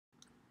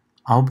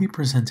I'll be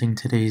presenting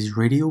today's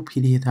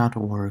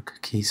Radiopedia.org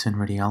case in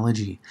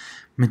radiology,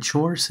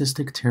 mature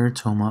cystic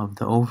teratoma of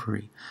the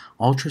ovary,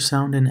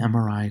 ultrasound and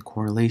MRI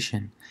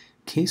correlation.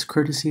 Case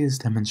courtesy is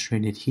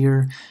demonstrated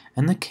here,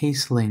 and the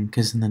case link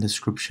is in the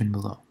description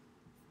below.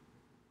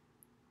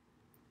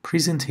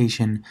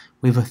 Presentation: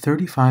 we have a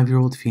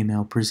 35-year-old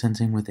female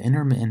presenting with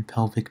intermittent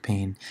pelvic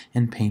pain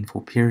and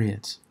painful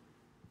periods.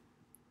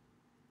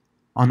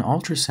 On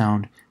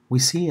ultrasound, we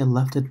see a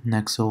left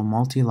adnexal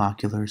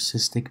multilocular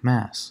cystic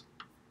mass.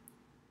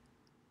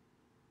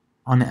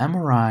 On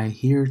MRI,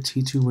 here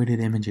T2-weighted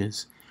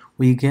images,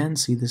 we again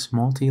see this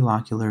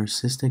multilocular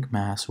cystic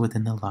mass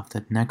within the left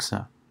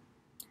adnexa.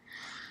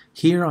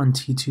 Here on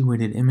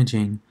T2-weighted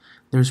imaging,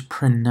 there's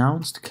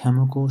pronounced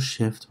chemical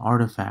shift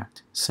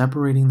artifact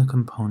separating the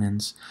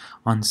components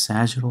on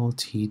sagittal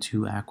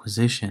T2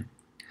 acquisition,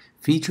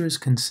 features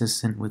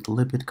consistent with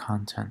lipid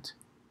content.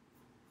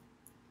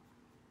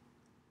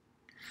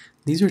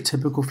 These are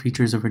typical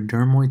features of a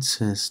dermoid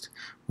cyst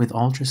with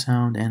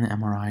ultrasound and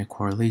MRI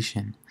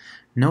correlation.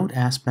 Note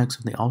aspects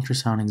of the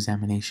ultrasound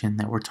examination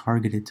that were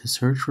targeted to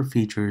search for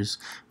features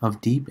of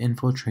deep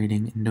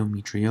infiltrating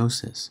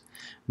endometriosis.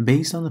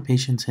 Based on the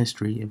patient's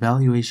history,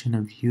 evaluation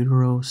of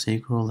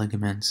uterosacral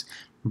ligaments,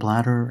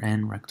 bladder,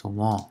 and rectal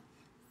wall.